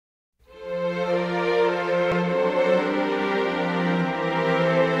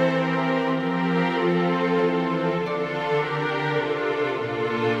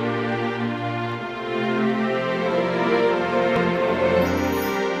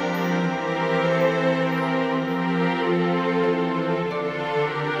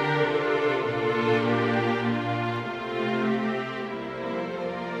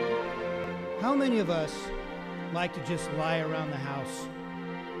of us like to just lie around the house?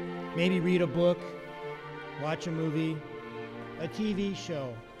 Maybe read a book, watch a movie, a TV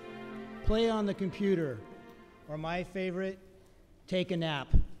show, play on the computer, or my favorite, take a nap.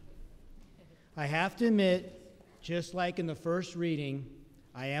 I have to admit, just like in the first reading,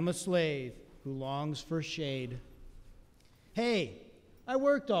 I am a slave who longs for shade. Hey, I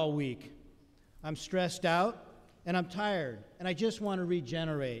worked all week. I'm stressed out and I'm tired and I just want to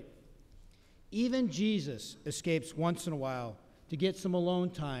regenerate. Even Jesus escapes once in a while to get some alone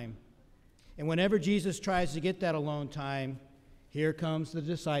time. And whenever Jesus tries to get that alone time, here comes the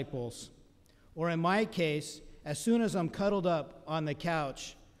disciples. Or in my case, as soon as I'm cuddled up on the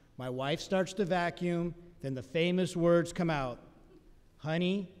couch, my wife starts to vacuum, then the famous words come out,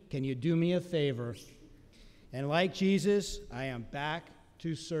 "Honey, can you do me a favor?" And like Jesus, I am back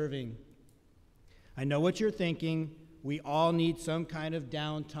to serving. I know what you're thinking. We all need some kind of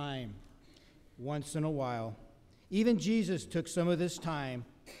downtime once in a while. Even Jesus took some of this time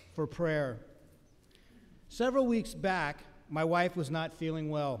for prayer. Several weeks back, my wife was not feeling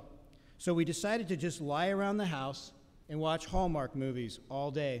well, so we decided to just lie around the house and watch Hallmark movies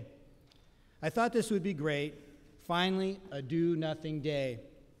all day. I thought this would be great. Finally, a do-nothing day.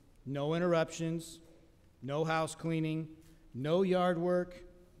 No interruptions, no house cleaning, no yard work,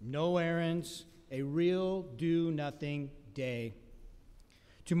 no errands, a real do-nothing day.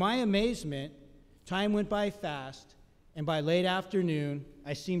 To my amazement, time went by fast, and by late afternoon,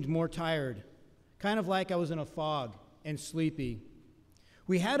 I seemed more tired, kind of like I was in a fog and sleepy.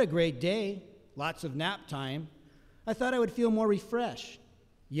 We had a great day, lots of nap time. I thought I would feel more refreshed,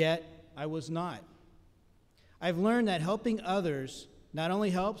 yet I was not. I've learned that helping others not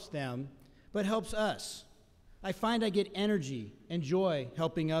only helps them, but helps us. I find I get energy and joy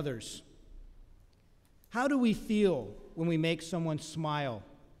helping others. How do we feel when we make someone smile?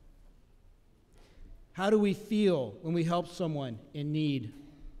 How do we feel when we help someone in need?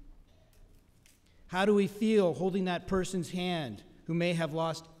 How do we feel holding that person's hand who may have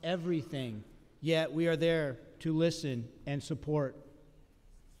lost everything, yet we are there to listen and support?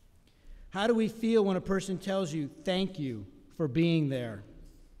 How do we feel when a person tells you, "Thank you for being there"?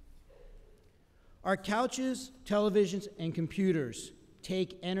 Our couches, televisions, and computers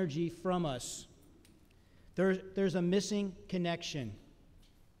take energy from us. There's a missing connection.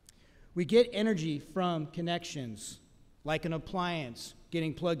 We get energy from connections, like an appliance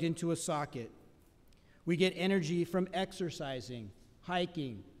getting plugged into a socket. We get energy from exercising,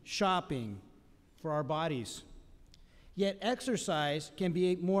 hiking, shopping for our bodies. Yet exercise can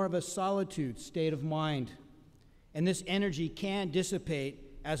be more of a solitude state of mind, and this energy can dissipate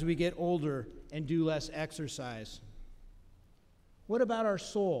as we get older and do less exercise. What about our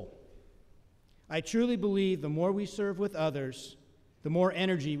soul? I truly believe the more we serve with others, the more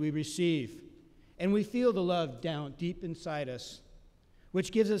energy we receive, and we feel the love down deep inside us,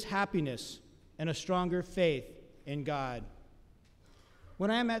 which gives us happiness and a stronger faith in God. When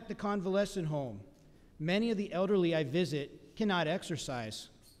I am at the convalescent home, many of the elderly I visit cannot exercise.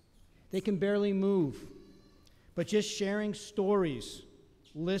 They can barely move, but just sharing stories,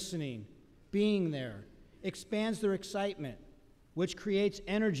 listening, being there, expands their excitement, which creates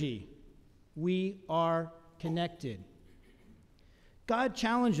energy. We are connected. God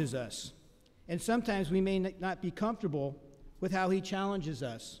challenges us, and sometimes we may not be comfortable with how he challenges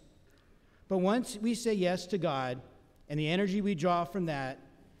us. But once we say yes to God and the energy we draw from that,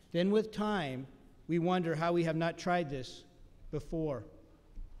 then with time, we wonder how we have not tried this before.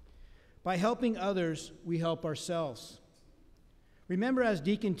 By helping others, we help ourselves. Remember, as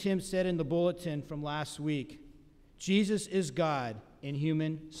Deacon Tim said in the bulletin from last week, Jesus is God in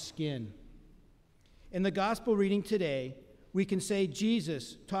human skin. In the gospel reading today, we can say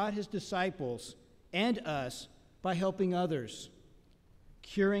Jesus taught his disciples and us by helping others,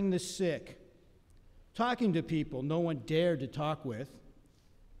 curing the sick, talking to people no one dared to talk with,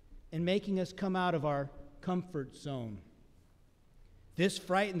 and making us come out of our comfort zone. This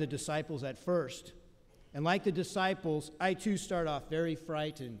frightened the disciples at first, and like the disciples, I too start off very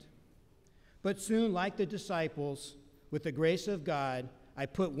frightened. But soon, like the disciples, with the grace of God, I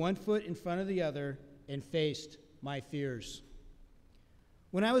put one foot in front of the other and faced my fears.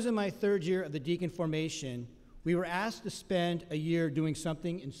 When I was in my third year of the deacon formation, we were asked to spend a year doing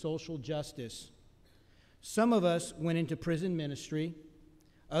something in social justice. Some of us went into prison ministry,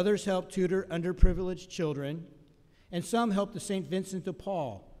 others helped tutor underprivileged children, and some helped the St. Vincent de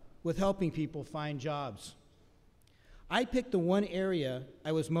Paul with helping people find jobs. I picked the one area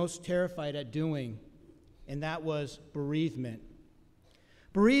I was most terrified at doing, and that was bereavement.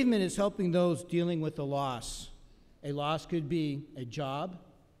 Bereavement is helping those dealing with a loss. A loss could be a job,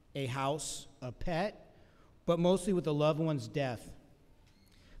 a house, a pet, but mostly with a loved one's death.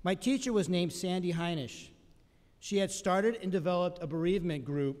 My teacher was named Sandy Heinisch. She had started and developed a bereavement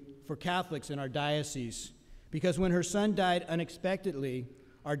group for Catholics in our diocese because when her son died unexpectedly,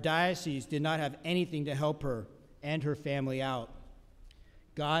 our diocese did not have anything to help her and her family out.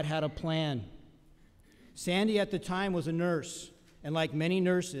 God had a plan. Sandy at the time was a nurse, and like many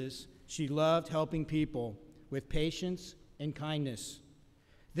nurses, she loved helping people with patience and kindness.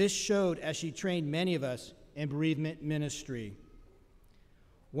 This showed as she trained many of us in bereavement ministry.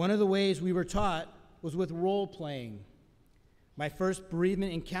 One of the ways we were taught was with role playing. My first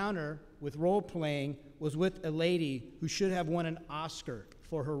bereavement encounter with role playing was with a lady who should have won an Oscar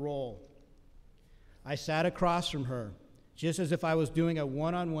for her role. I sat across from her, just as if I was doing a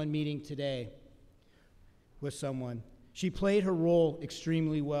one-on-one meeting today with someone. She played her role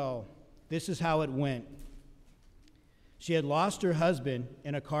extremely well. This is how it went. She had lost her husband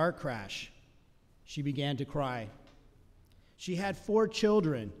in a car crash. She began to cry. She had 4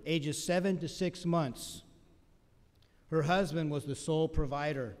 children, ages 7 to 6 months. Her husband was the sole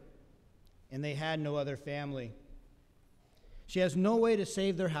provider, and they had no other family. She has no way to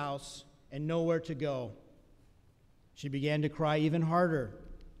save their house and nowhere to go. She began to cry even harder.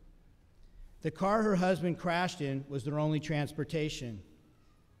 The car her husband crashed in was their only transportation.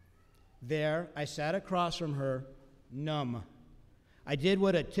 There, I sat across from her, numb. I did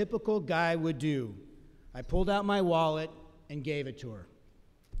what a typical guy would do. I pulled out my wallet and gave it to her.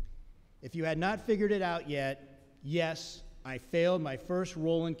 If you had not figured it out yet, yes, I failed my first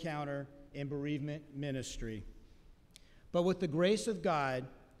role encounter in bereavement ministry. But with the grace of God,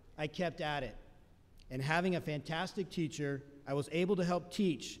 I kept at it. And having a fantastic teacher, I was able to help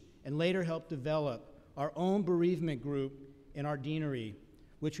teach and later help develop our own bereavement group in our deanery,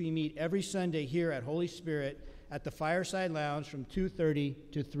 which we meet every Sunday here at Holy Spirit at the Fireside Lounge from 2:30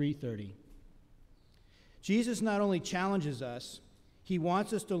 to 3:30. Jesus not only challenges us, he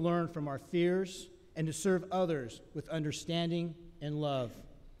wants us to learn from our fears and to serve others with understanding and love,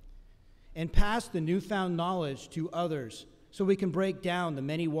 and pass the newfound knowledge to others so we can break down the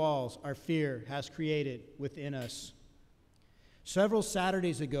many walls our fear has created within us. Several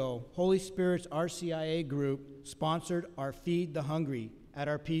Saturdays ago, Holy Spirit's RCIA group sponsored our Feed the Hungry at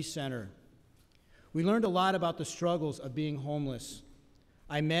our Peace Center. We learned a lot about the struggles of being homeless.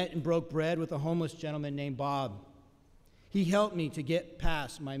 I met and broke bread with a homeless gentleman named Bob. He helped me to get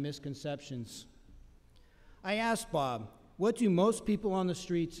past my misconceptions. I asked Bob, what do most people on the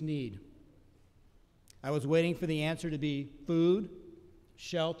streets need? I was waiting for the answer to be food,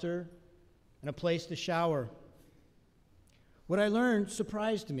 shelter, and a place to shower. What I learned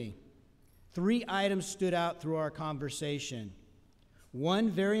surprised me. 3 items stood out through our conversation. One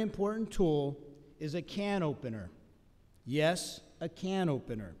very important tool is a can opener. Yes, a can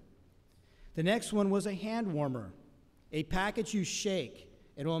opener. The next one was a hand warmer, a package you shake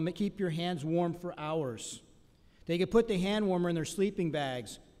and it will keep your hands warm for hours. They could put the hand warmer in their sleeping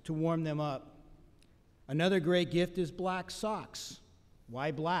bags to warm them up. Another great gift is black socks.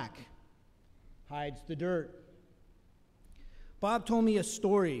 Why black? Hides the dirt. Bob told me a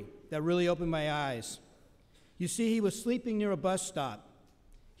story that really opened my eyes. You see, he was sleeping near a bus stop.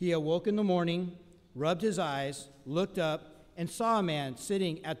 He awoke in the morning, rubbed his eyes, looked up, and saw a man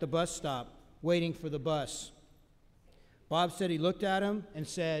sitting at the bus stop waiting for the bus. Bob said he looked at him and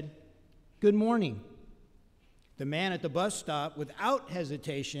said, "Good morning." The man at the bus stop, without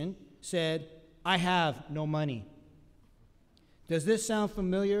hesitation, said, "I have no money." Does this sound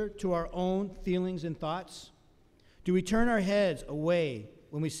familiar to our own feelings and thoughts? Do we turn our heads away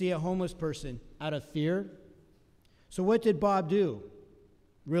when we see a homeless person out of fear? So what did Bob do?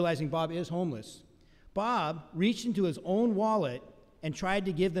 Realizing Bob is homeless, Bob reached into his own wallet and tried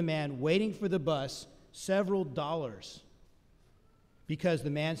to give the man waiting for the bus several dollars because the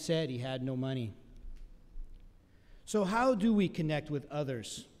man said he had no money. So how do we connect with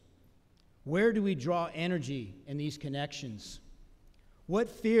others? Where do we draw energy in these connections? What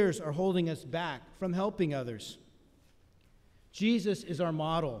fears are holding us back from helping others? Jesus is our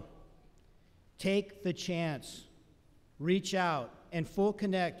model. Take the chance, reach out, and full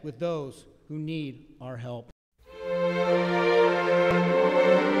connect with those who need our help.